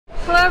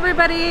Hello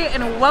everybody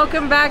and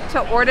welcome back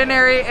to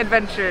Ordinary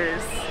Adventures.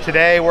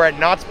 Today we're at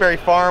Knott's Berry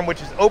Farm,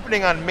 which is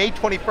opening on May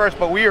 21st,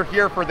 but we are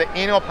here for the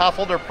annual pass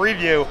holder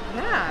preview.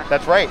 Yeah.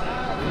 That's right.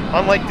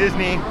 Unlike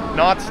Disney,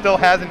 Knott still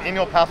has an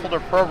annual pass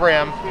holder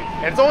program,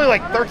 and it's only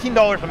like $13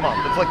 a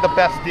month. It's like the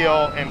best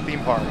deal in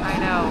theme parks. I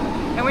know.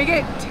 And we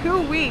get 2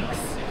 weeks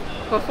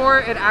before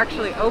it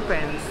actually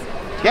opens.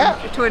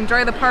 To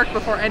enjoy the park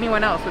before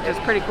anyone else, which is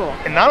pretty cool.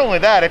 And not only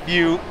that, if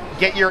you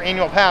get your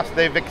annual pass,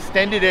 they've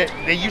extended it.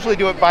 They usually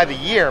do it by the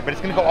year, but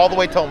it's going to go all the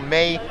way till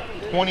May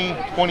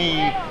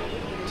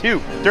 2022.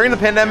 During the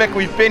pandemic,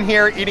 we've been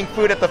here eating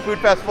food at the food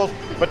festivals,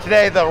 but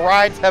today the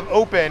rides have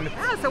opened.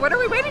 Yeah, so what are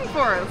we waiting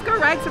for? Let's go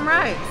ride some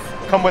rides.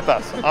 Come with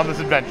us on this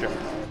adventure.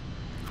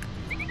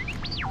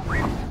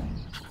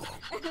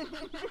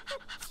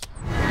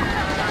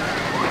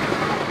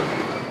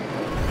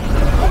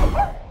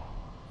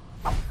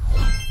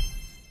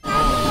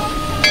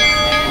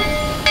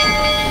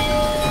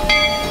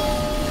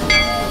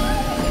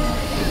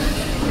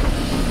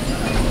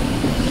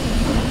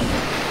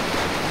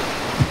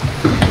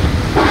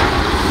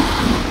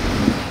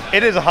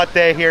 It is a hot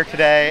day here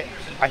today.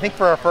 I think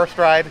for our first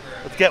ride,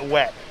 let's get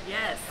wet.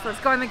 Yes, let's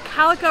go in the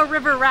Calico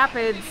River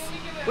Rapids.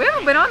 We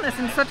haven't been on this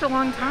in such a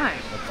long time.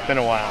 It's been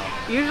a while.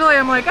 Usually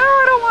I'm like, oh,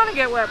 I don't want to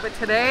get wet, but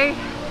today,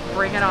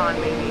 bring it on,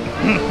 baby.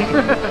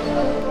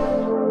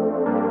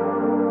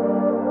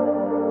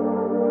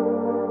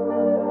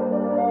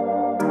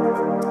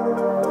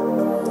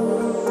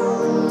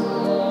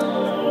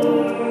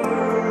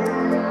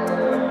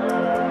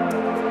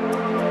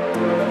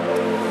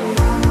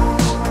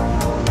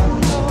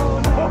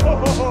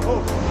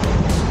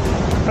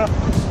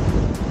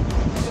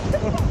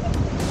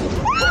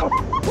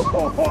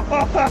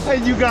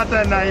 You got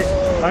that night.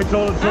 I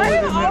told him.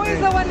 I'm always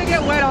the one to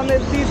get wet on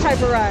these type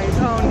of rides.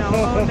 Oh no,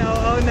 oh no,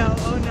 oh no,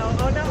 oh no,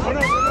 oh no, oh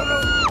no,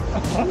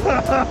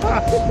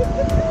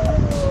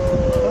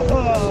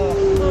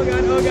 oh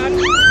god, oh god.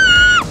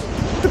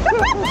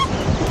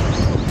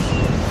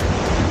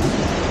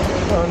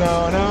 Oh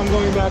no, now I'm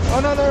going back. Oh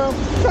no, no, no.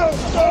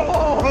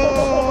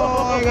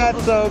 Oh, I got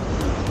soaked.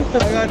 I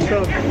got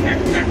soaked.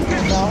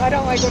 No, I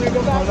don't like when we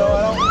go back. Oh, no,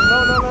 I don't. No,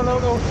 no, no, no,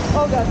 no.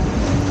 Oh god.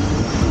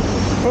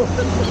 Oh,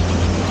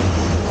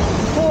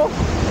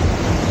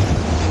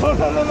 oh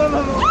no, no, no,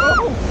 no, no.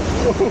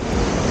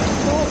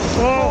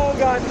 Oh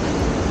god.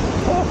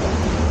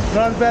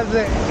 Not as bad as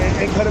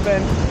it could have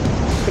been.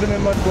 Could have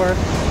been much worse.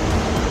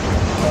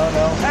 Oh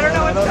no. I don't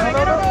know what's coming. I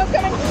don't know what's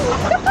coming.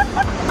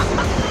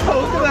 Oh,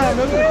 look at that.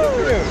 Look at that.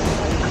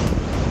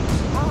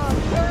 Oh,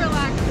 so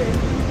relaxing.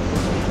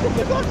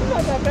 It's actually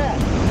not that bad.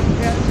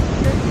 Yeah.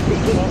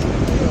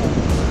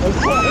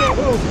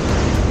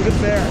 Look at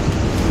there.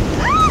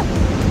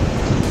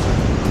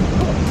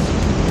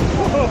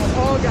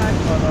 Oh god.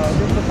 Oh no,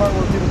 this is the part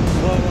where people just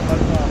blow up like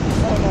that.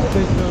 Oh no,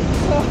 please don't.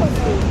 Oh no.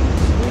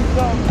 Please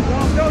don't.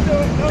 Don't do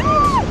it. Don't do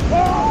it.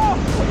 Oh!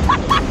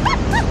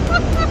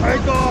 My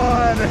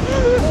god.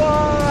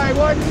 Why?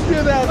 Why did you do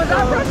that? Was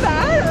that from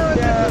that? Or was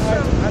yeah, it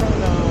from... I don't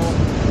know.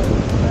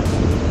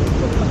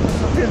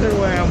 Either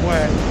way, I'm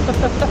wet.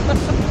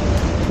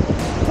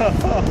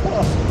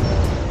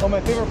 Oh, my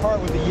favorite part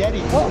was the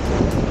Yeti. Oh!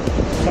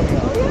 Coming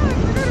up. Oh yeah, I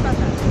forgot about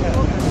that. Yeah.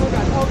 Oh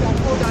god, oh god,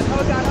 oh god,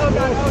 oh god, oh god, oh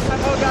god, oh god,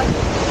 oh god.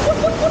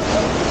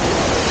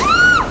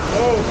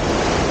 Oh,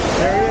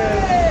 there he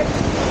is.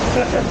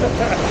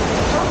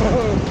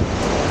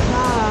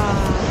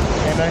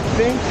 And I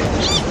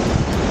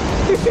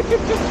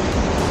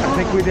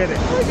think we did it.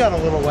 We got a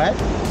little wet.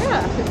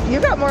 Yeah, you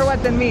got more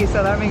wet than me,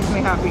 so that makes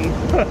me happy.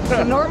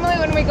 So normally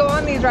when we go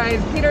on these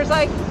rides, Peter's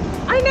like,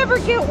 I never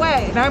get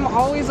wet, and I'm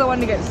always the one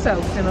to get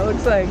soaked, and it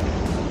looks like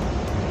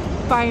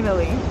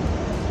finally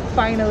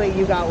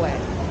you got wet.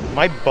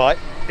 My butt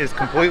is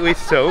completely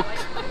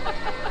soaked.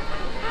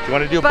 Do you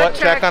want to do a butt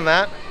check on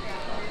that?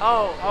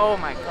 Oh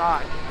my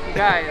god. You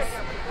guys,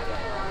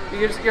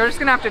 you're just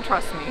gonna have to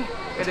trust me.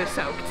 It is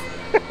soaked.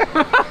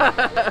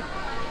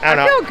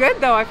 I feel good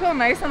though. I feel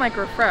nice and like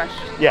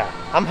refreshed. Yeah,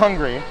 I'm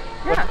hungry.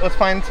 Yeah. Let's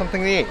find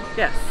something to eat.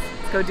 Yes,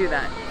 let's go do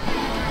that.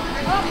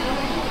 Oh,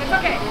 it's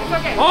okay, it's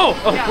okay. Oh,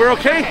 yeah, we're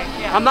okay?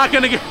 Yeah. I'm not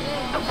gonna get...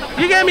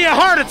 You gave me a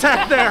heart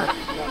attack there.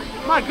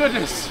 My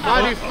goodness.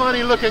 Mighty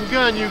funny looking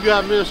gun you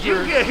got,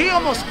 mister. He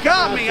almost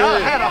got me. I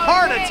had a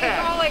heart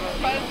attack. All like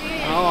fuzzy.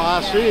 Oh,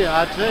 I see.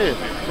 I tell you.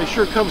 They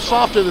sure come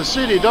soft in the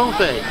city, don't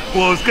they?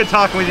 Well, it's good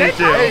talking with you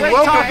too. Hey, Great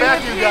welcome talking back,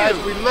 with you guys.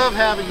 you. We love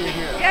having you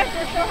here. Yes,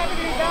 we're so happy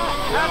to be back.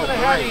 Happy to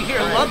have you here.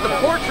 Love the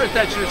portrait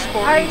that you're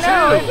sporting, I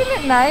know, too. isn't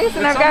it nice?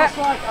 And It's I've got, almost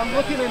like I'm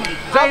looking in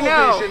I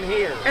know. double vision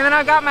here. And then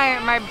I've got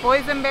my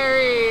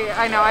Boysenberry.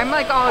 I know, I'm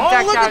like all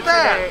decked look out at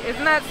that. today.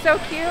 Isn't that so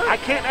cute? I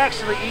can't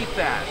actually eat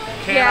that.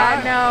 Can yeah,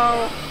 I?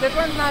 no. This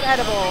one's not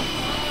edible.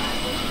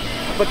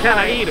 But can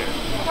I eat it?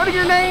 What are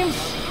your names?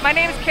 My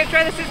name is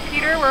Kitra. This is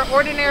Peter. We're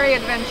Ordinary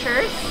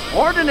Adventures.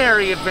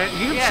 Ordinary event.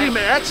 You Yes. seem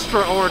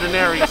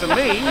extraordinary to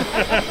me.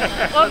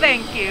 Well,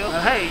 thank you.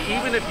 Hey,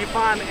 even if you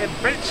find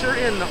adventure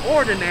in the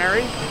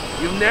ordinary,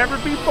 you'll never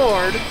be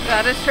bored.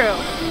 That is true.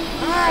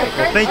 Well,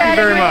 thank you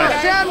very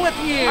much. Down with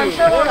you. I'm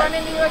sure we'll run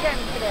into you again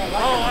today.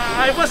 Oh,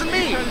 It wasn't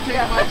me.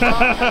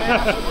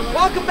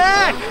 Welcome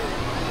back.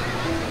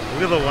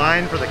 Look at the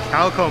line for the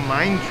Calico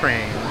mine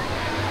train.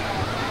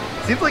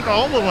 Seems like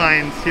all the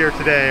lines here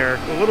today are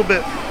a little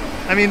bit,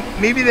 I mean,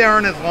 maybe they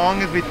aren't as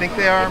long as we think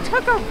they are. It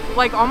took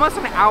like almost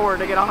an hour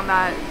to get on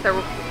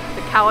the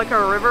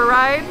Calico River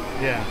ride.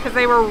 Yeah. Because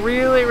they were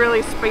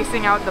really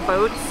spacing out the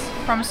boats.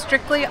 From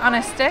Strictly on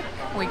a Stick,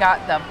 we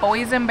got the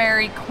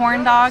Boysenberry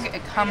Corndog.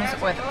 It comes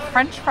with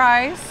French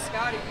fries,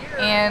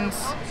 and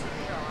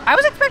I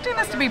was expecting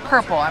this to be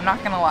purple, I'm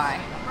not gonna lie.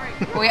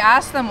 We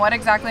asked them what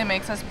exactly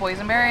makes us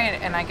boysenberry,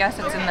 and I guess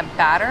it's in the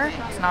batter.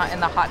 It's not in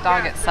the hot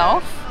dog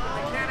itself.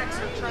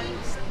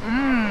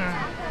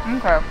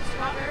 Okay.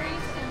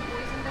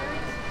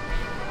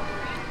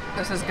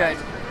 This is good.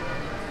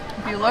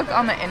 If you look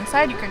on the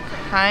inside, you can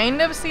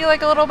kind of see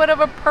like a little bit of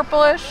a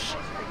purplish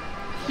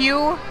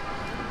hue.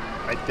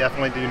 I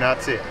definitely do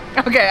not see it.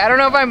 Okay, I don't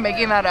know if I'm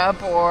making that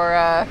up or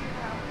I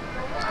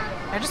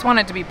just want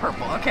it to be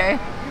purple, okay?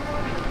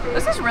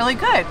 This is really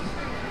good.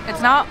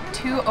 It's not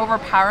too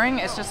overpowering.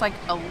 It's just like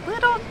a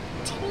little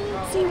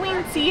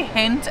teensy-weensy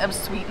hint of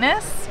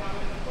sweetness,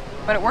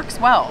 but it works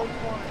well.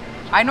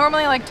 I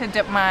normally like to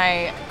dip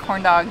my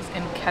corn dogs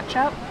in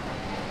ketchup.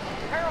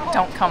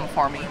 Don't come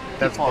for me,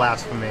 That's people.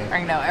 blasphemy.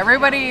 I know.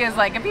 Everybody is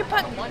like, if you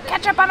put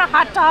ketchup on a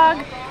hot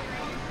dog,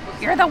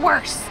 you're the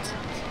worst.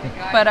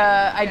 But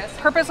I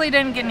purposely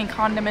didn't get any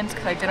condiments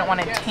because I didn't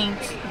want to taint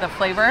the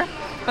flavor.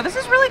 But this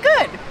is really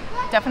good.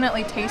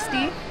 Definitely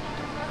tasty.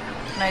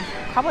 And I'd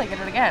probably get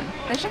it again.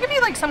 They should give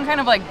you like some kind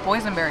of like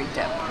boysenberry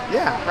dip.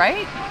 Yeah.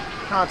 Right?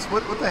 Knotts,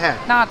 what the heck?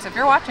 Knotts, if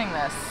you're watching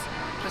this,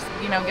 just,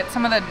 you know, get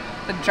some of the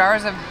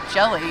jars of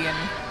jelly and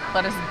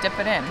let us dip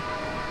it in.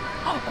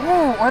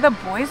 Oh, or the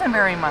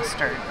boysenberry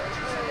mustard.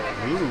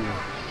 Ooh.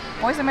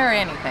 Boysenberry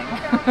anything.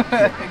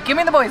 Give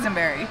me the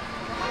boysenberry.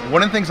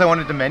 One of the things I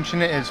wanted to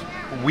mention is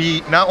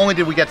we not only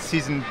did we get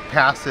season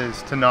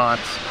passes to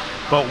Knott's,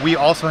 but we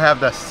also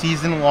have the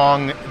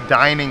season-long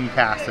dining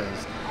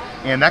passes.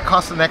 And that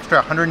costs an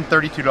extra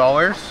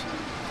 $132.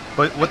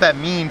 But what that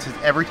means is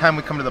every time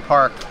we come to the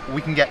park,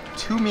 we can get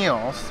 2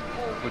 meals,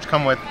 which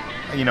come with,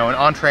 you know, an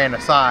entree and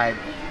a side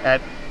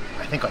at,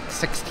 I think, like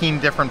 16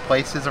 different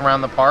places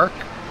around the park.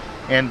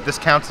 And this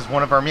counts as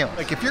one of our meals.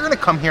 Like, if you're gonna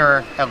come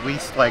here at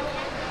least like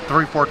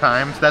 3-4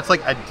 times, that's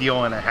like a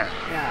deal and a half.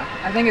 Yeah,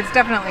 I think it's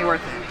definitely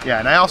worth it. Yeah,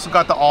 and I also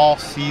got the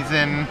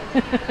all-season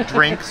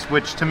drinks,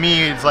 which to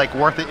me is like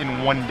worth it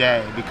in one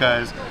day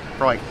because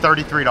for like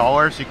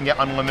 $33, you can get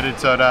unlimited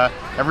soda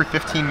every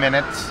 15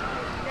 minutes.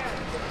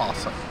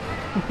 Awesome.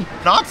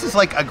 Knott's is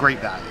like a great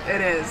value.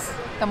 It is.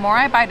 The more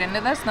I bite into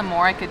this, the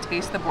more I could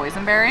taste the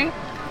boysenberry.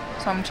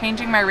 So I'm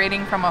changing my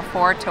rating from a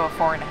 4 to a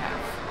 4.5.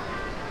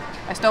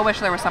 I still wish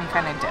there was some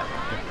kind of dip.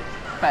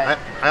 But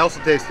I also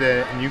tasted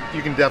it, and you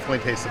can definitely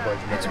taste the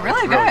boysenberry. It's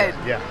really good.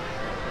 Yeah.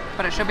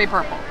 But it should be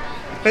purple.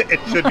 It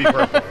should be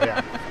purple,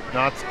 yeah.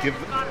 Knott's,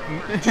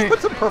 just put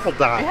some purple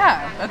dye.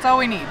 Yeah, that's all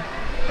we need.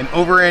 And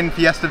over in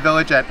Fiesta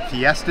Village at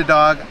Fiesta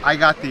Dog, I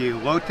got the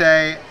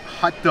Elote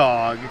hot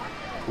dog,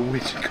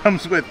 which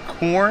comes with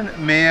corn,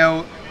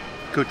 mayo,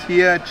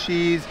 cotija,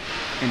 cheese,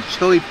 and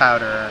chili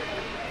powder.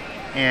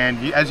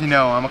 And as you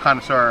know, I'm a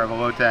connoisseur of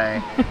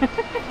elote.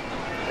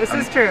 This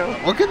is true.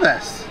 Look at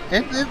this.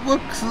 It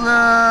looks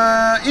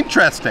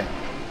interesting.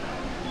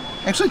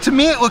 Actually, to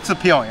me, it looks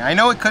appealing. I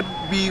know it could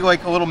be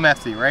like a little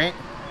messy, right?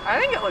 I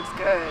think it looks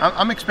good.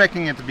 I'm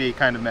expecting it to be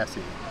kind of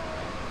messy.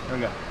 Here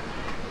we go.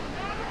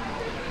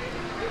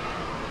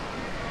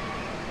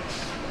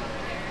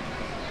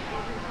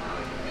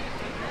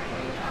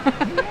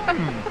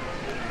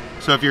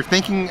 So if you're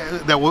thinking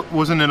that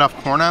wasn't enough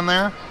corn on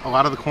there, a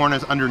lot of the corn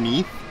is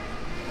underneath.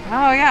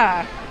 Oh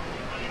yeah,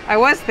 I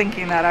was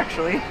thinking that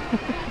actually.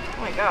 Oh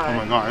my god. Oh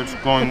my god, it's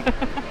going.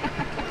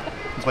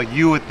 It's like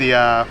you with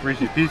the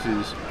Reese's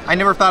Pieces. I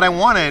never thought I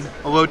wanted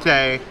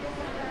elote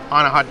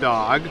on a hot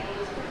dog,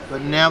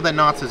 but now that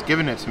Knott's has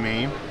given it to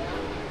me,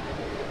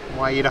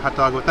 why eat a hot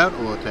dog without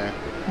elote?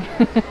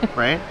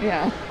 Right?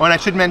 Yeah. Oh, and I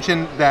should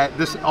mention that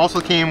this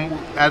also came,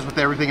 as with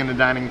everything in the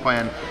dining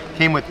plan,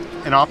 came with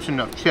an option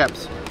of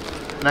chips.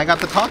 And I got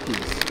the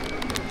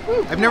Takis.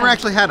 Ooh, I've never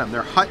actually had them.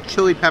 They're hot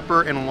chili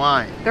pepper and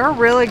lime. They're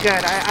really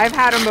good. I've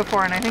had them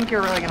before and I think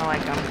you're really gonna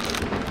like them.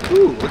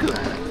 Ooh, look at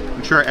that.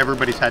 I'm sure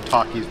everybody's had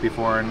Takis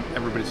before and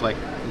everybody's like,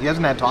 he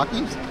hasn't had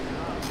Takis?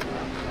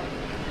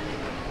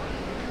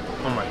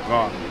 Oh my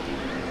god.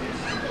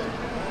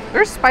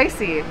 They're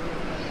spicy.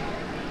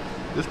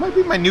 This might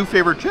be my new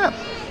favorite chip.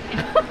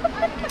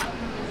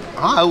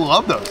 Oh, I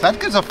love those. That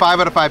gets a 5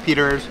 out of 5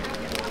 Peters.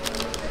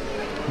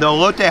 The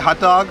Elote hot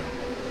dog,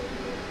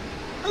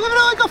 I give it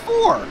like a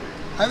 4.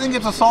 I think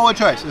it's a solid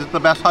choice. Is it the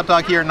best hot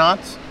dog here at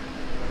Knott's?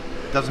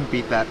 Doesn't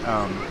beat that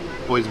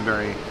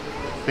boysenberry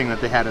thing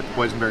that they had at the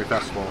Boysenberry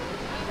Festival.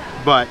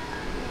 But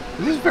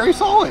this is very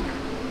solid.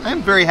 I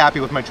am very happy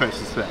with my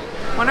choices today.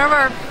 One of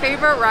our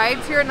favorite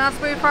rides here at Knott's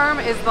Berry Farm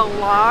is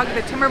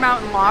the Timber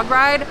Mountain log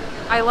ride.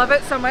 I love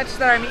it so much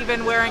that I'm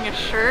even wearing a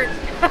shirt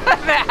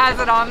that has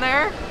it on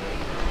there.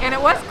 And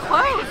it was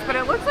closed, but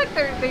it looks like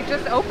they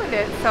just opened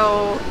it,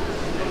 so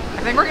I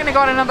think we're gonna go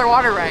on another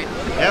water ride.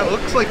 Yeah, it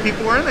looks like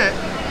people are in it.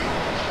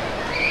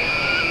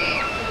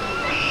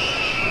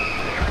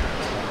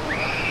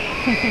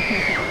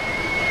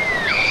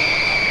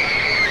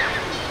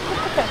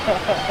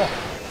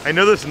 I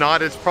know this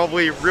knot is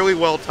probably really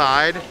well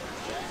tied,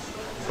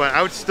 but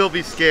I would still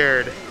be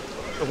scared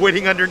of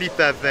waiting underneath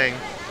that thing.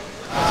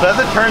 So as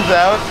it turns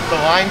out, the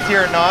lines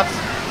here at Knott's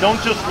don't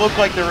just look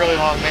like they're really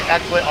long, they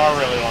actually are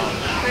really long.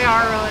 They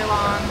are really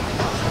long.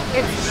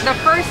 It's the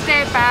first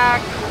day back,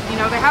 you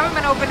know, they haven't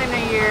been open in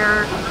a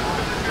year,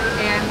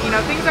 and you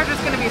know, things are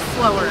just gonna be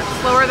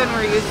slower than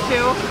we're used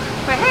to.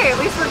 But hey, at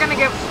least we're gonna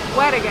get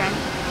wet again,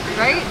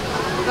 right?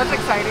 That's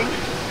exciting.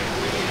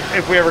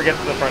 If we ever get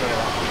to the front of the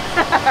rock.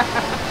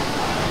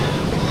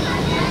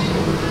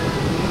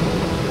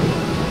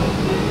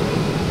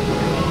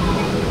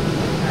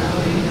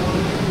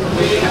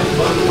 We have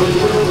fun when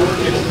we're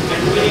working,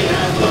 and we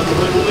have fun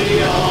when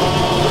we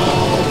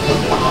all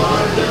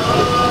are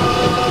done.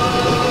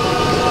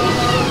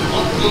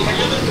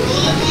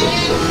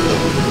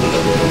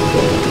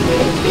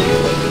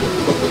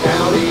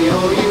 Howdy,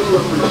 all you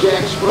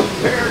lumberjacks,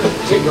 prepare to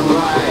take a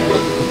ride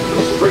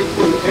straight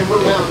through Timber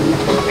Mountain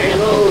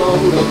and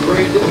along the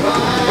Great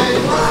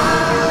Divide.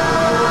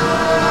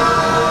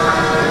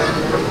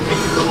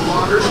 Keep the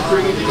water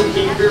straight and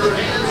keep your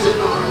hands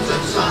and arms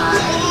inside.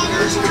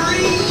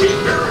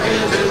 Keep your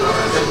hands and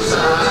arms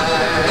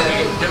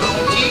inside.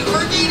 Don't keep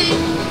forgetting.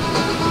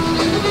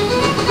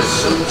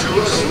 Listen to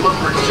us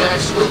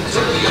lumberjacks, we'll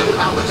tell you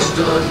how it's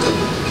done.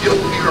 You'll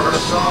hear our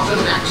saws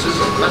and axes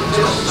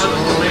until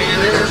suddenly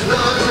there's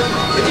none.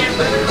 And you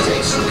better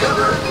take some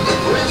cover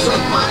when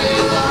somebody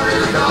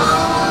water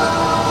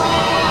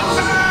comes.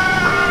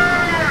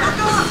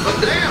 But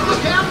damn,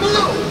 look out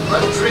below,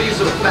 a tree's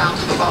about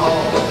to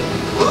fall.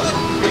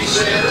 He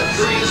said a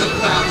tree's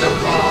about to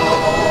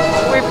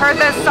fall. We've heard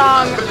this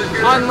song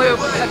on loop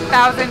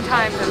 1,000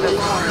 times at this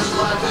point.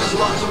 Life is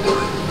lots of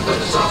work, but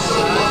it's also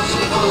lots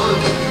of fun.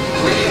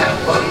 We have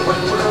fun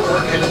when we're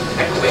working,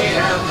 and we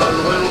have fun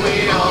when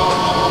we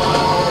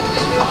all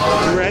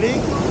are. You ready?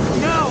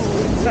 No!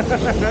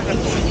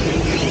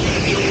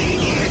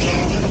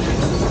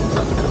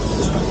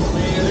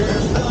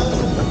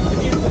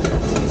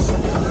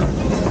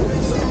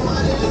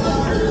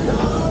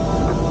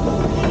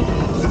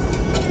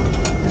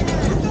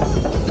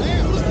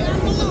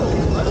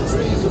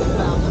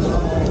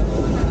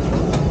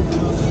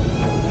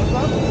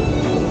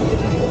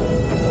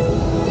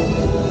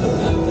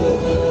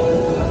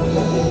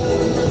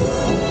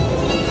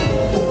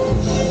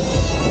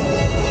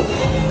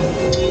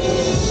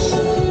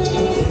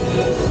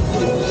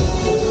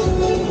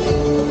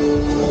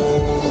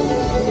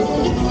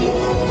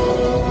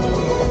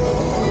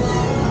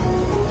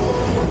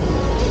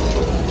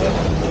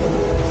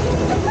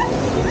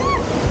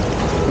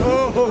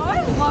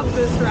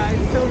 This ride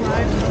so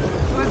much.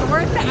 It was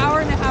worth the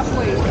hour-and-a-half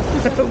wait.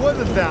 It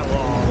wasn't that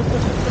long. It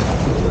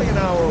was like an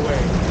hour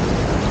wait.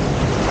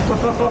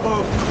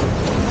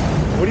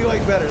 What do you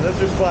like better,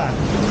 this or Splash?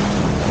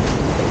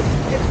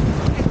 It's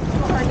so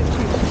hard to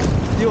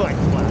choose. You like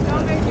Splash.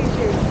 Don't make me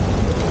choose.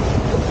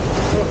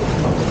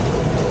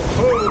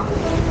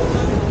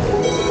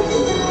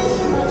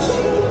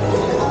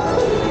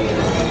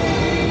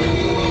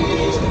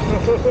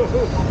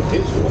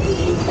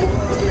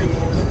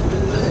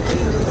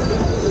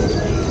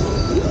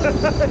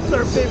 It's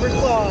our favorite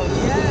song.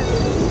 Yes.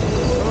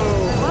 I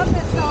love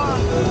this song.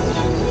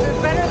 It's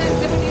better than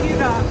Zippity Doo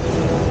Dah.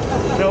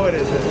 No, it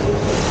isn't.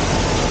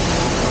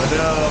 Oh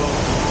no.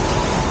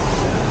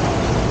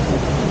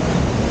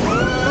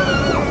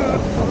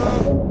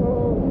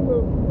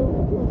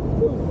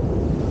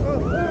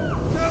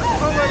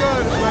 Oh my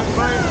god,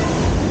 my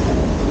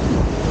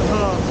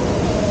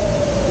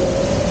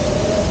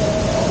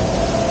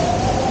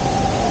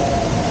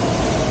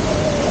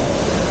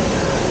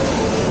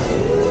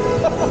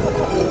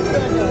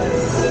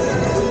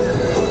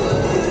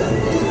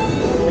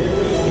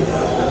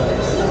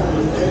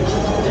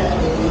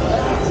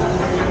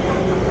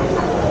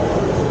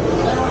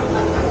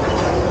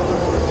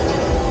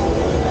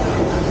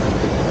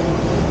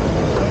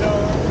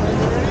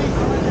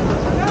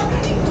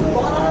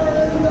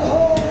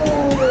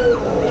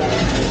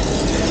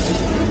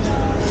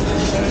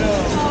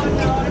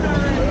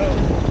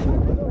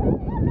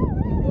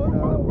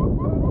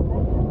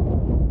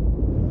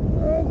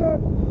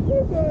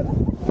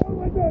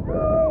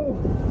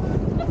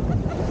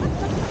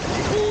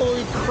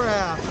Holy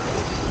crap.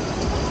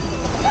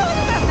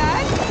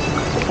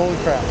 Holy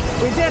crap.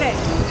 We did it.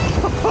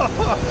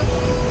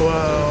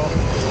 Whoa.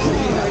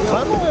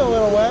 I'm only a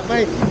little wet.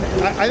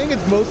 I think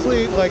it's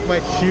mostly like my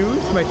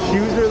shoes. My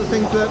shoes are the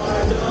things that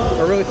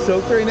are really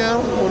soaked right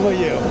now. What about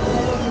you?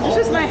 It's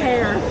just my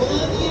hair.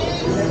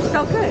 It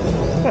felt good.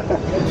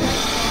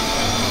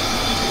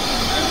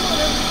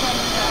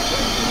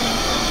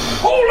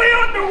 Holy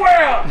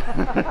underwear!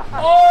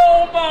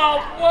 Oh my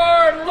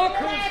word, look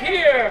who's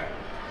here!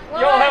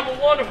 Y'all have a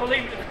wonderful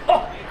evening.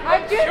 Oh, I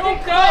did choked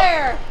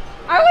declare. up.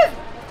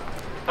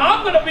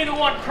 I'm gonna be the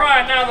one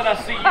crying now that I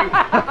see you.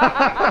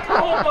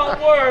 Oh my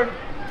word.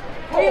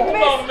 We hold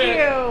on a missed minute.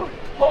 you.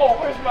 Oh,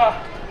 where's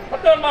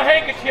I've done my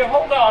handkerchief.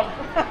 Hold on.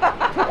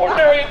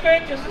 Ordinary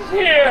Adventures is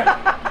here.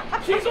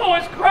 She's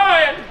always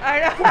crying. I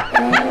know.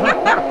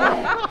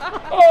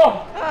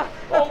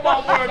 Oh my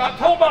word. I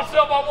told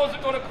myself I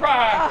wasn't going to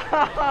cry,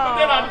 but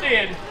then I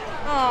did.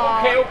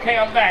 Aw. Okay,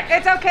 I'm back.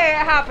 It's okay,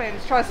 it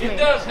happens, trust me. It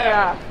does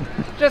happen.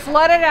 Yeah. Just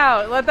let it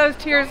out. Let those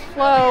tears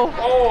flow.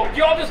 Oh, did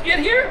y'all just get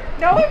here?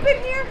 No, we've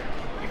been here.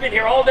 You've been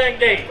here all dang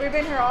day. We've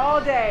been here all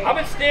day. I've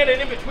been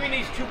standing in between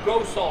these two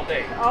ghosts all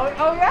day.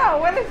 Oh yeah,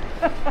 what is...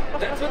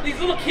 That's what these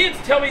little kids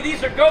tell me,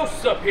 these are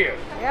ghosts up here.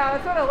 Yeah,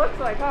 that's what it looks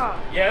like, huh?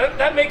 Yeah,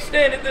 that makes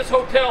staying at this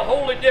hotel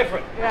wholly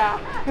different. Yeah.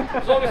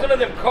 As long as none of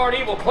them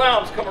carnival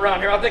clowns come around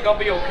here, I think I'll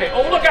be okay.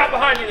 Oh, look out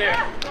behind you there.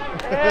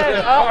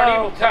 Them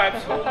carnival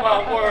types, oh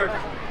my word.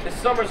 This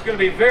summer's going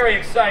to be very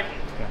exciting.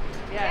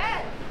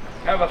 Yes.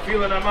 I have a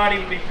feeling I might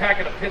even be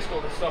packing a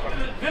pistol this summer.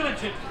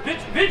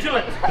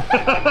 Vigilant.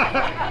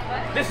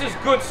 This is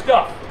good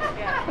stuff.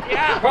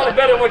 Yeah. Probably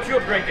better than what you're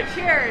drinking.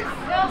 Cheers.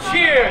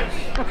 Cheers.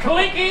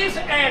 Clinkies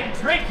and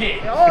drinking.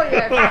 Oh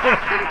yeah.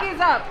 Pinkies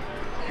up.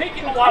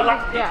 Pinky, oh, I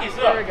like pinkies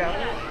There we up.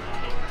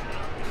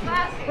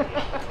 go.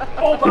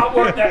 Oh my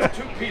word, that's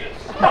 2 Peters.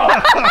 Oh.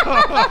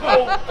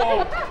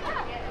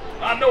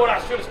 I know what I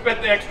should have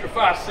spent the extra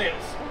 5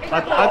 cents.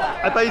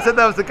 I thought you said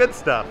that was the good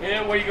stuff.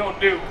 Yeah, what are you gonna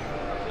do?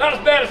 Not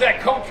as bad as that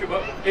Kitra,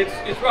 but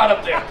it's right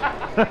up there.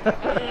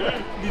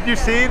 Did you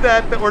see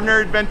that the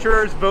Ordinary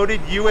Adventurers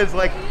voted you as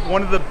like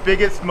one of the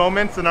biggest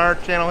moments in our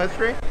channel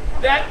history?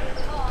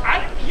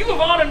 You have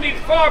honored me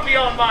far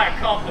beyond my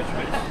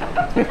accomplishments.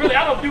 Really,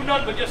 I don't do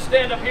nothing but just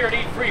stand up here and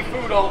eat free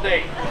food all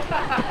day.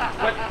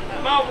 But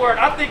my word,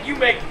 I think you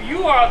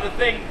are the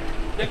thing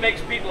that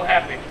makes people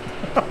happy.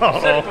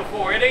 I've said it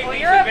before. It ain't Well,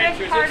 these you're a adventures.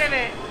 big part of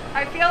it.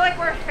 I feel like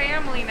we're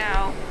family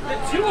now. The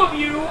 2 of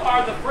you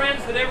are the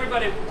friends that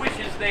everybody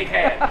wishes they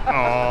had.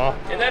 Aww.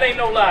 And that ain't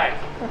no lie.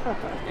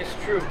 It's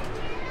true.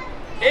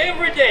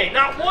 Every day,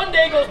 not one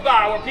day goes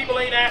by where people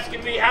ain't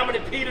asking me, how many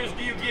Peters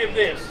do you give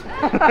this?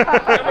 How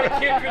many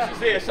Kitras is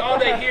this? Are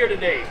they here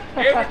today?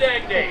 Every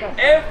dang day.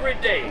 Every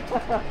day.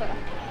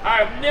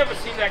 I've never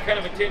seen that kind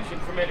of attention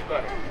from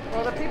anybody.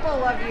 Well, the people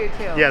love you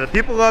too. Yeah, the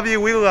people love you,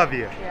 we love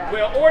you. Yeah.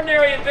 Well,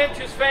 Ordinary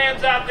Adventures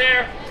fans out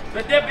there,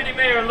 the Deputy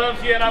Mayor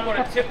loves you, and I'm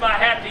going to tip my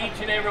hat to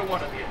each and every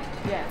one of you.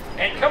 Yes.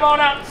 And come on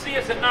out and see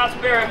us at Knott's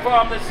Berry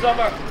Farm this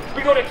summer.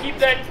 We're going to keep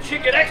that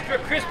chicken extra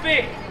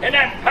crispy, and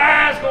that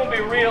pie's going to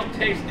be real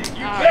tasty.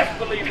 You best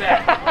believe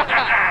that.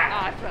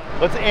 Awesome.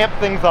 Let's amp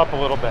things up a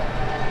little bit.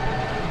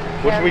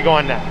 Where should we go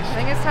on next? I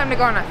think it's time to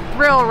go on a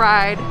thrill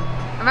ride.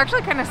 I'm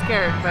actually kind of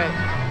scared, but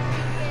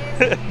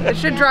it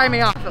should dry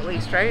me off at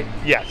least, right?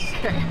 Yes.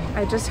 Okay.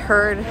 I just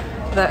heard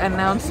the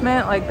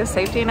announcement, like the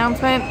safety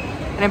announcement,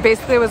 and it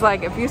basically was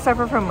like, if you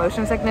suffer from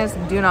motion sickness,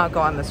 do not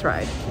go on this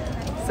ride.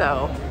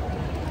 So,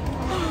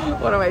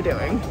 what am I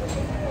doing?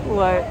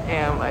 What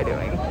am I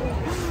doing?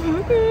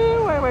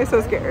 Why am I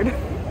so scared?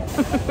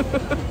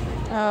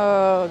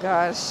 Oh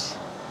gosh.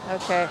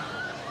 Okay.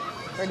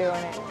 We're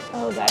doing it.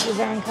 Oh god, these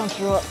are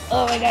uncomfortable.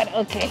 Oh my god,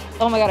 okay.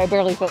 Oh my god, I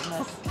barely fit in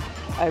this.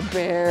 I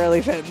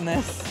barely fit in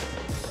this.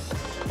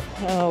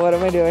 Oh, what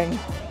am I doing?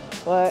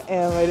 What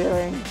am I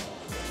doing?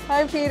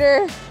 Hi,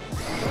 Peter.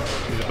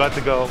 He's about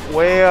to go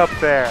way up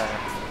there.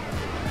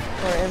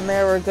 We're in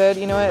there, we're good.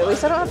 You know what, at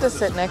least I don't have to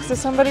sit next to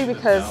somebody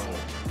because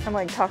I'm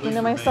like talking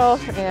to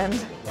myself and,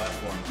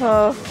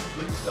 oh,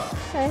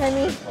 hi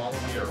honey.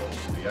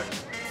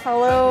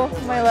 Hello,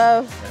 my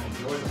love.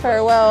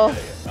 Farewell.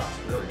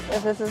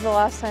 If this is the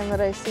last time that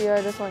I see you,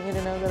 I just want you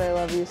to know that I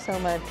love you so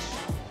much.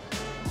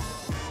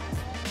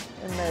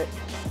 And that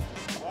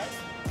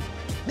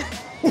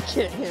you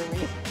can't hear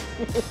me.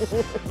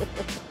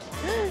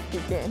 You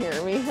can't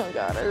hear me. Oh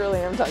God, I really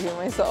am talking to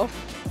myself.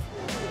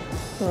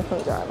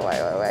 Oh God, why?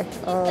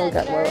 Oh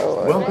God, why?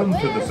 Welcome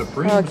to the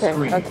Supreme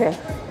Screen. Okay.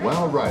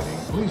 While riding,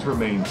 please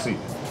remain seated,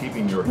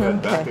 keeping your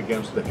head back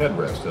against the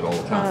headrest at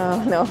all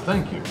times. Oh no.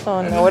 Thank you. Oh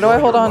and no, what do I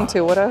enjoy hold your on ride.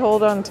 to? What do I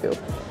hold on to?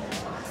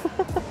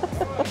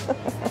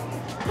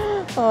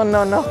 Oh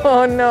no,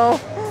 oh no.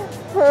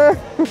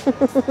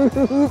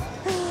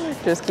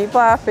 Just keep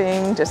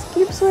laughing, just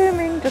keep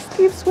swimming, just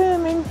keep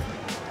swimming.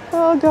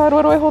 Oh God,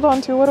 what do I hold on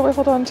to? What do I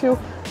hold on to?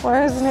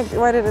 Why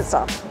did it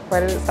stop? Why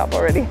did it stop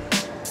already?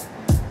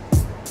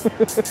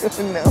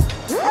 No.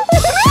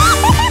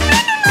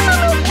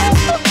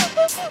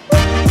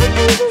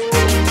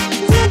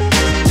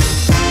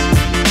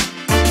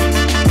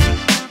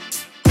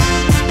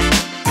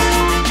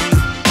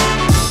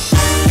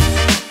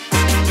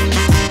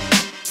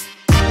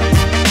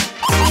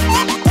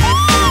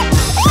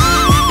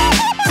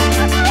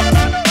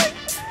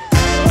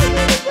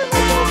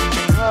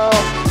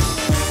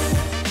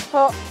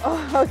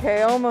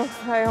 Okay, I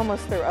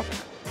almost threw up.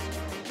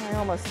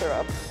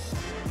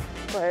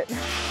 But,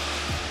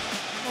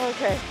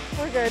 okay,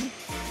 we're good.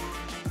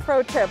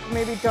 Pro tip,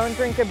 maybe don't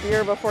drink a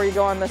beer before you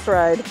go on this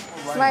ride.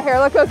 Does my hair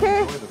look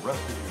okay? Enjoy the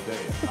rest of your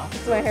day at Knott's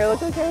Does my hair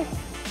look okay?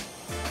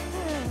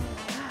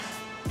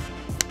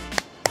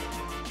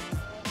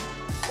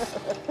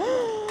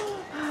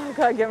 Oh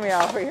God, get me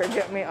off of here,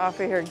 get me off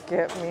of here,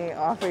 get me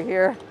off of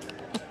here.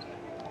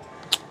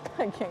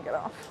 I can't get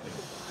off.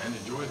 And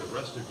enjoy the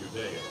rest of your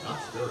day at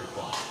Knott's Berry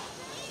Farm.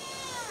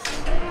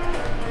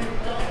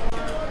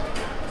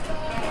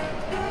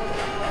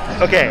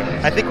 Okay,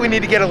 I think we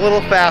need to get a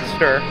little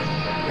faster.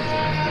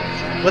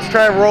 Let's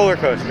try a roller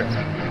coaster.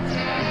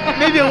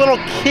 Maybe a little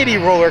kiddie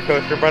roller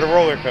coaster, but a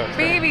roller coaster.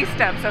 Baby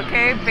steps,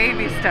 okay?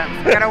 Baby steps.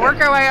 We gotta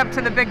work our way up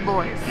to the big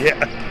boys. Yeah.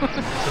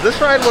 So this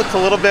ride looks a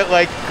little bit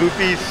like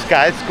Goofy's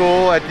Sky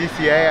School at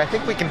DCA. I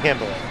think we can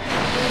handle it.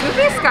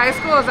 Goofy's Sky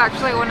School is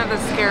actually one of the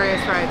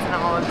scariest rides in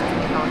all of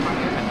Disney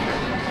California Adventure.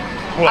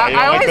 What, you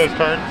don't like always, those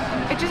turns?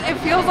 It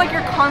feels like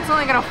you're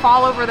constantly gonna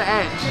fall over the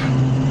edge.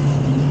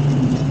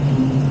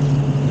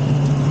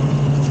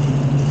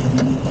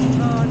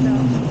 Oh no.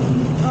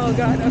 Oh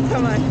God, oh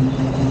come on.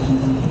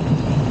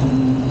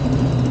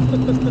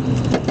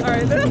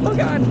 Alright, then, oh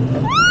God.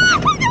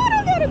 Oh God,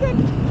 oh God, oh God.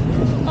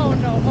 Oh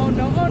no, oh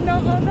no, oh no,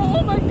 oh no,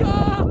 oh my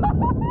God.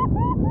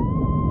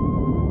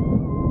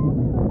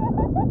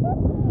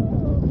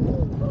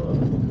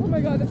 Oh my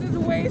God, this is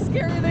way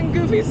scarier than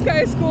Goofy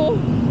Sky School.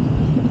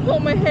 Oh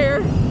my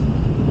hair.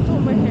 Oh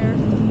my hair.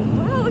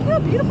 Wow, look how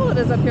beautiful it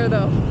is up here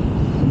though.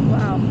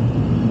 Wow.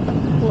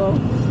 Whoa.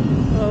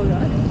 Oh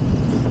God.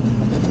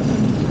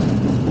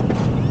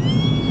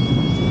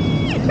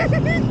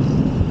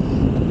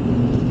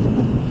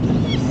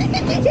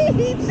 I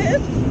hate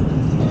this.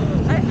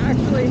 I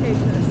actually hate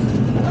this.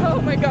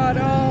 Oh my God,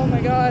 oh my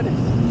God.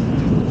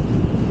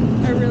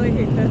 I really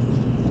hate this.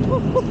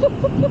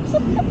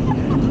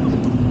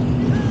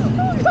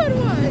 Oh God,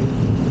 why?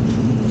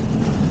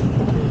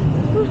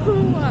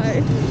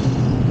 Why?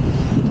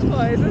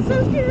 Why is this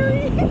so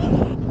scary?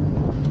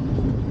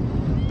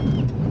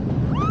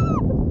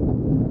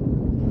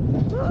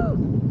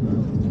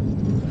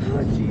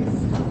 Oh jeez.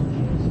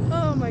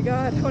 Oh my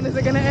God, when is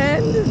it gonna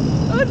end?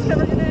 Oh, it's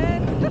never gonna end.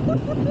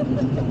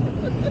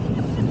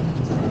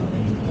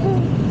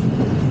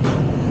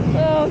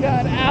 Oh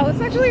God, ow,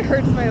 this actually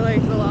hurts my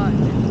legs a lot.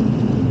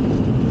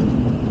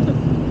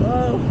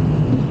 Whoa.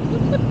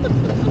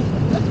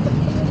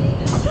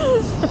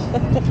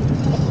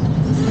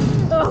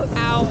 Oh,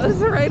 ow, this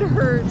ride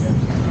hurts.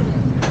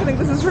 I think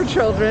this is for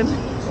children.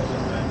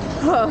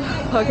 Oh,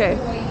 okay.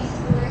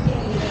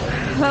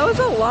 That was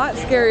a lot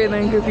scarier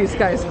than Goofy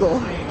Sky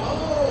School.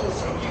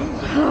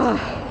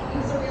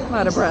 I'm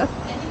out of breath.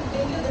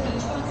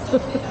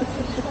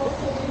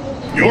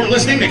 You're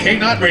listening to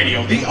Knott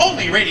Radio, the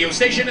only radio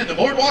station in the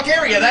Boardwalk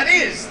area. That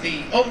is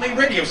the only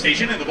radio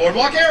station in the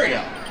Boardwalk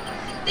area.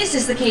 This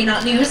is the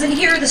Knott News, and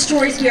here are the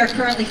stories we are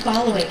currently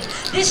following.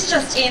 This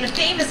just in,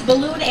 famous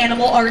balloon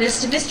animal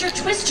artist Mr.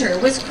 Twister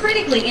was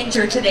critically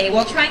injured today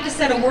while trying to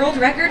set a world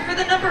record for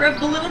the number of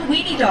balloon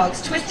weenie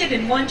dogs twisted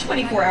in one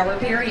 24-hour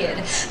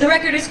period. The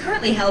record is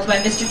currently held by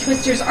Mr.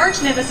 Twister's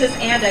arch-nemesis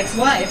and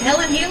ex-wife,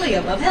 Helen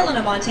Helium of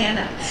Helena,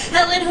 Montana.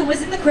 Helen, who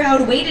was in the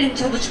crowd, waited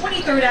until the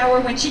 23rd hour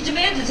when she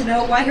demanded to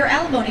know why her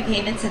alimony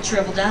payments had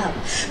shriveled up.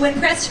 When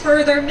pressed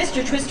further,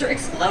 Mr. Twister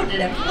exploded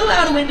and flew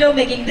out a window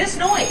making this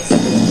noise.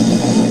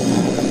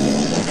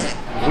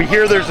 We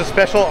hear there's a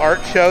special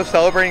art show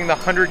celebrating the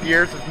 100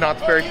 years of Knott's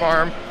Berry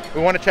Farm.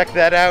 We want to check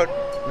that out,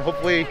 and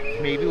hopefully,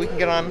 maybe we can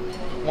get on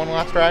one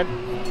last ride.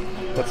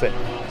 Let's see.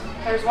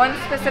 There's one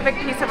specific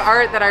piece of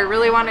art that I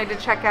really wanted to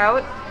check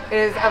out. It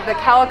is of the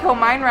Calico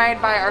Mine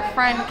Ride by our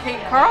friend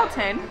Kate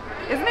Carlton.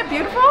 Isn't it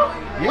beautiful?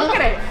 Yeah. Look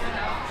at it.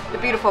 The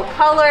beautiful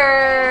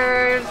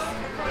colors.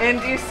 And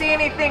do you see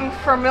anything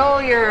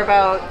familiar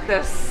about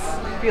this?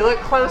 If you look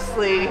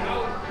closely,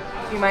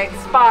 you might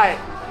spot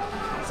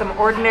some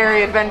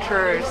ordinary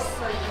adventurers.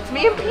 It's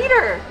me and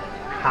Peter.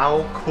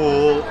 How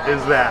cool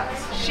is that?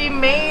 She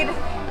made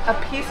a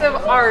piece of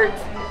art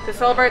to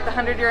celebrate the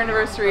 100-year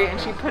anniversary, and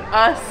she put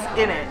us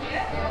in it.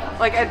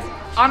 Like, it's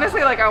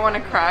honestly, like, I want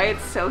to cry.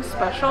 It's so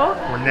special.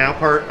 We're now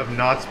part of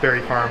Knott's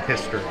Berry Farm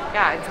history.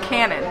 Yeah, it's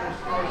canon.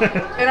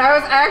 And I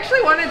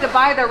actually wanted to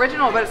buy the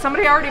original, but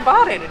somebody already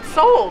bought it. It's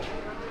sold.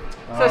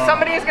 So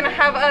somebody is going to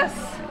have us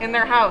in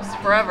their house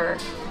forever.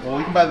 Well,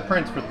 we can buy the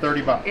prints for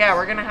 30 bucks. Yeah,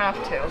 we're gonna have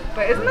to.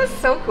 But isn't this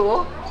so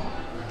cool?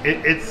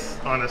 It's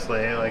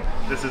honestly, like,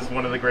 this is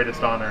one of the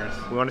greatest honors.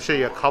 We want to show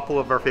you a couple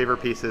of our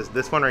favorite pieces.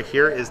 This one right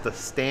here is the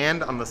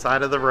stand on the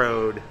side of the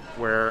road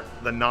where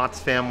the Knotts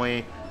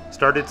family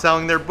started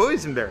selling their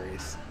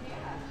boysenberries.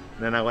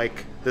 And then I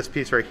like this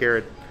piece right here.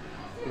 It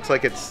looks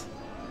like it's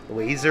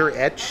laser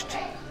etched.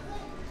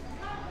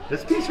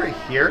 This piece right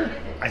here,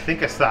 I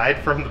think aside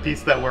from the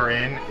piece that we're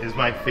in, is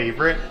my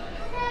favorite.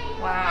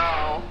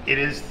 Wow. It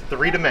is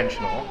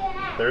three-dimensional.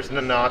 There's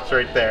the Knotts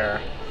right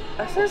there.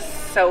 This is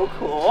so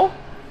cool.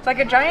 It's like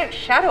a giant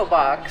shadow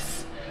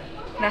box.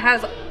 And it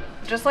has,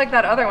 just like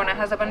that other one, it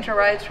has a bunch of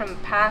rides from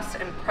past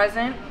and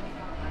present.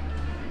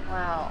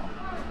 Wow.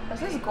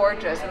 This is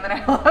gorgeous. And then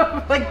I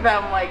love like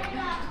them like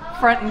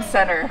front and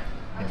center.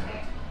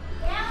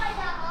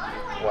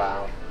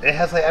 Wow. It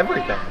has like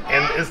everything.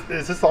 And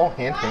is this all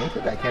hand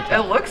painted? I can't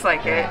tell. It looks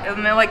like it.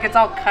 And then like it's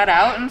all cut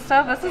out and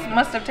stuff. This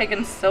must have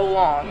taken so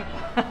long.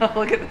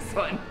 Look at this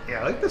one.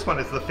 Yeah, I like this one.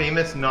 It's the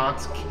famous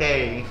Knott's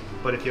K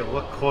but if you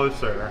look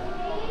closer,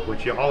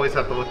 which you always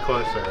have to look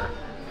closer,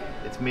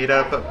 it's made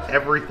up of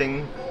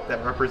everything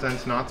that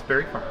represents Knott's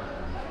Berry Farm.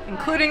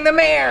 Including the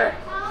mayor.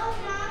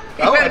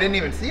 Oh, I didn't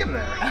even see him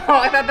there. Oh,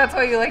 I thought that's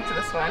why you liked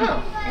this one.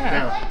 No,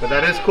 Yeah. no, but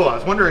that is cool. I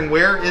was wondering,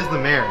 where is the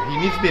mayor? He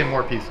needs to be in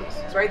more pieces.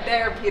 It's right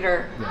there,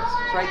 Peter. Yes.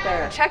 It's right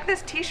there. Check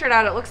this t-shirt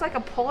out. It looks like a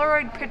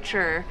Polaroid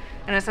picture,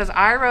 and it says,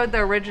 I rode the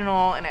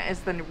original, and it is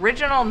the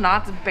original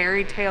Knott's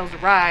Berry Tales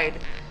ride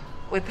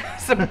with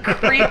some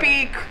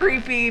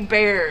creepy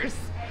bears.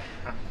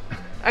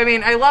 I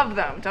mean, I love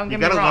them, don't get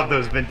me wrong. You gotta love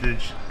those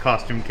vintage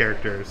costume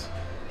characters.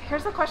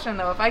 Here's the question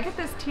though, if I get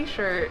this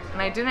t-shirt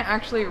and I didn't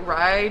actually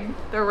ride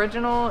the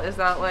original, is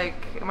that like,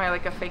 am I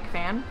like a fake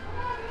fan?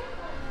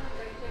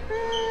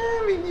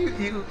 I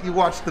mean, you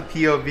watched the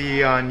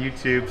POV on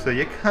YouTube, so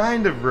you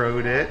kind of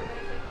rode it.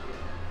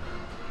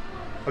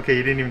 Okay,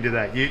 you didn't even do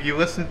that. You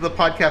listened to the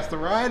Podcast The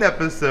Ride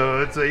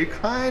episode, so you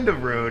kind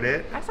of rode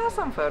it. I saw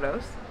some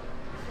photos.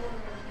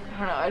 I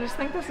don't know, I just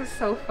think this is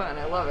so fun,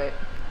 I love it.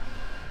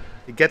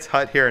 It gets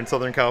hot here in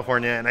Southern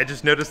California, and I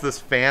just noticed this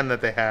fan that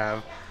they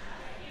have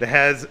that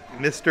has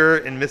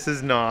Mr. and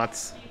Mrs.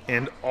 Knott's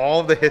and all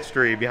of the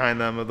history behind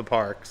them of the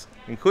parks,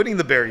 including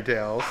the Berry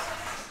Tales.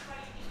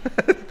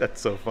 That's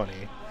so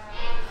funny.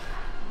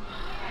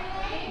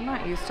 I'm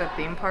not used to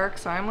theme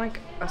parks, so I'm like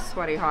a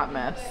sweaty hot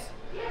mess.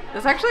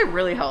 This actually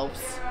really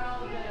helps.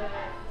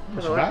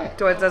 Does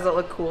it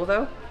look cool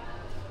though?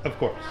 Of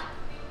course.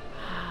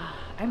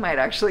 I might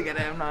actually get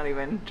it, I'm not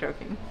even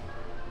joking.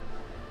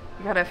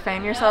 You gotta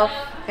fan yourself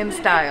in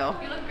style.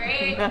 You look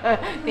great.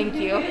 Thank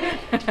you.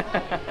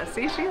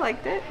 See, she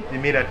liked it. You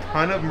made a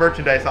ton of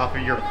merchandise off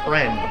of your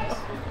friends.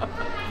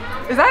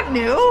 Is that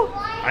new?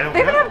 I don't know.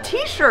 They even have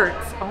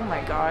t-shirts. Oh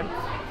my god.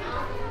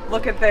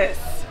 Look at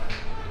this.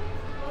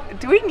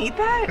 Do we need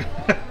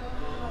that?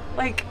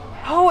 Like,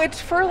 oh, it's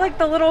for like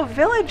the little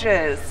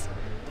villages.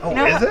 Oh, you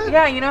know is it?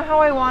 Yeah, you know how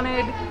I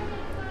wanted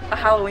a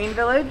Halloween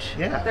village?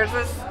 Yeah. There's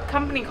this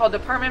company called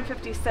Department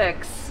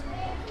 56.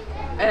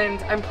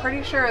 And I'm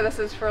pretty sure this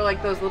is for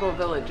like those little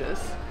villages.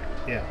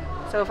 Yeah.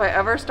 So if I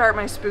ever start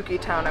my spooky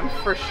town, I'm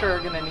for sure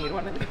gonna need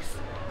one of these.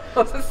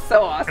 This is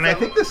so awesome. And I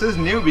think this is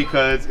new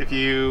because if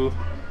you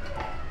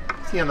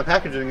see on the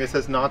packaging, it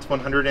says Knott's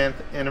 100th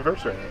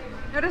anniversary.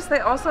 Notice they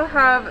also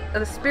have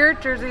the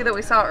Spirit jersey that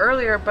we saw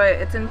earlier, but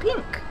it's in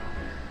pink.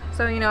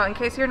 So, you know, in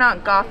case you're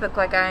not gothic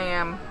like I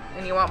am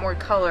and you want more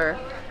color,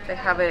 they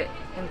have it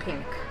in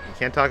pink. You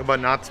can't talk about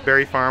Knott's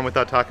Berry Farm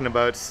without talking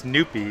about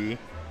Snoopy.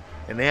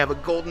 And they have a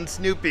golden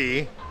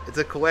Snoopy. It's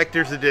a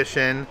collector's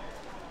edition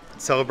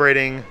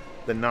celebrating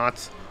the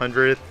Knott's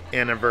 100th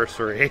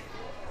anniversary.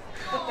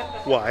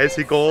 Why is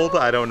he gold?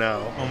 I don't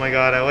know. Oh my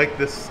god, I like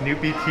this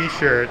Snoopy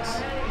t-shirt.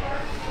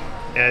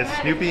 And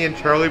it's Snoopy and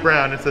Charlie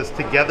Brown. It says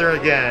together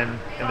again,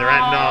 and they're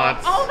at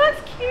Knott's. Oh,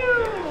 that's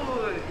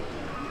cute.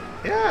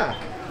 Yeah.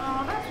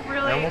 Oh, that's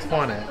really. I almost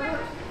want it.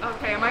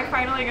 Okay, am I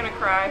finally gonna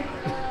cry?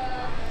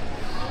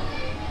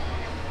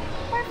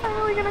 Am I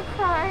finally gonna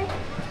cry?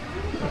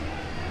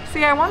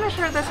 See, I want a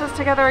shirt that says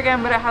together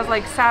again, but it has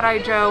like Sad Eye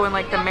Joe and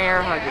like the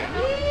mayor hugging.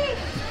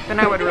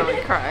 Then I would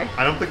really cry.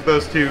 I don't think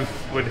those two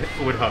would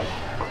hug.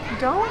 You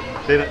don't?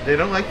 They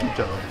don't like each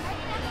other.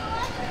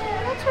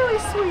 Oh, that's really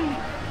sweet.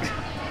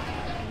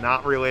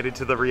 Not related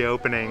to the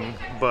reopening,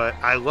 but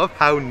I love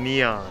how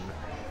neon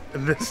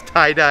this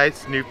tie-dye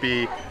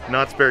Snoopy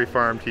Knott's Berry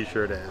Farm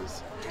t-shirt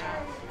is.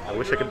 I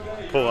wish I could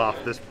pull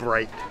off this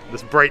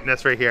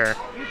brightness right here.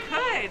 You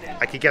could.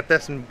 I could get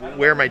this and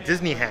wear my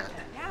Disney hat.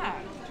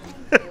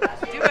 Do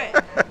it.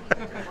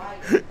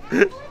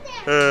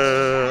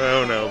 I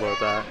don't know about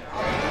that.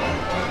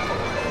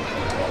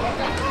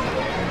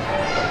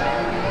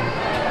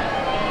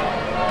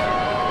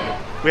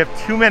 We have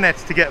 2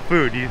 minutes to get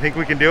food. Do you think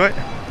we can do it?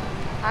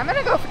 I'm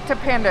gonna go to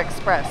Panda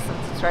Express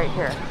since it's right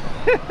here.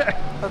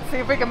 Let's see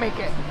if we can make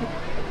it.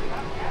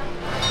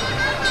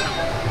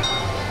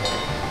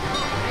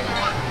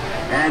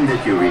 And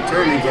that you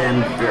return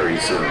again very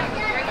soon.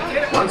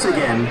 Once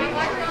again,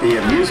 the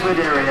amusement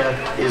area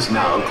is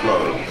now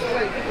closed.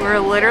 We're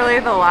literally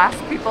the last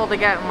people to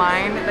get in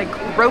line. They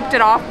roped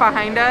it off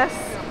behind us.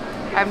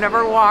 I've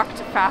never walked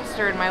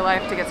faster in my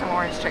life to get some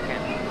orange chicken.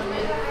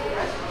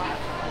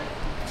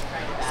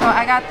 So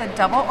I got the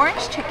double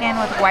orange chicken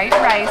with white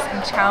rice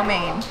and chow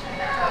mein.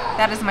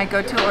 That is my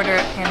go-to order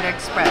at Panda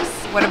Express.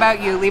 What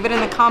about you? Leave it in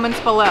the comments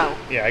below.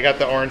 Yeah, I got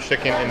the orange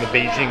chicken and the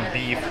Beijing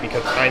beef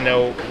because I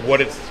know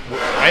what it's.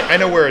 I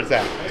know where it's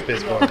at. It's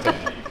basically what it's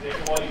at.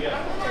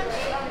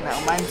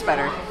 No, mine's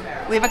better.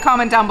 Leave a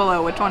comment down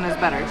below which one is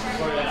better.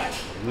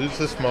 Lose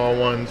the small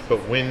ones,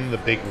 but win the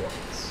big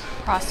ones.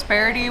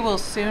 Prosperity will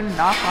soon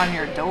knock on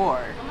your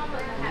door.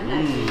 To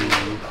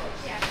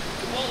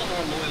all of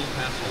our loyal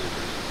pass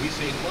holders, we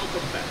say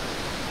welcome back.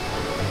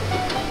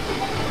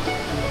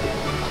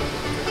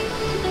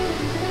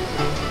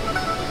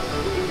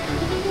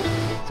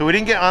 So we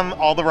didn't get on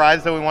all the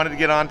rides that we wanted to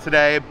get on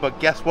today, but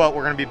guess what?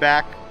 We're going to be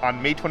back on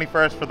May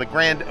 21st for the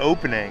grand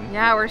opening.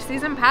 Yeah, we're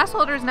season pass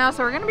holders now,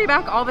 so we're going to be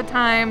back all the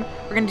time.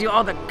 We're going to do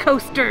all the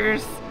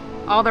coasters,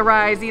 all the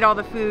rides, eat all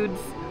the foods.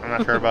 I'm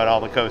not sure about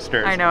all the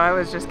coasters. I know, I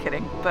was just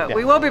kidding, but Yeah.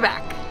 we will be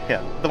back.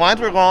 Yeah, the lines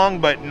were long,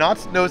 but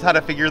Knott knows how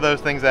to figure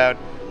those things out.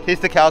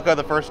 Fiesta Calico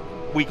the first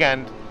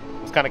weekend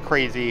was kind of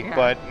crazy,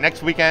 but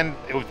next weekend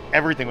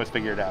everything was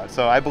figured out.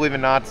 So I believe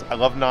in Knott. I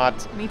love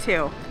Knott. Me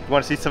too. If you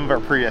want to see some of our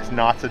previous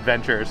Knott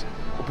adventures,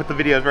 we'll put the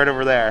videos right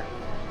over there.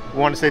 We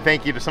want to say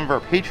thank you to some of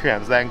our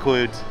Patreons. That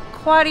includes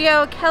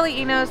Claudio, Kelly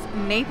Enos,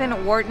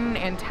 Nathan Wharton,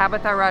 and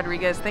Tabitha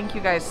Rodriguez. Thank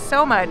you guys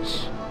so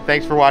much.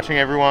 Thanks for watching,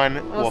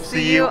 everyone. We'll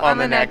see you on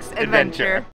the next adventure.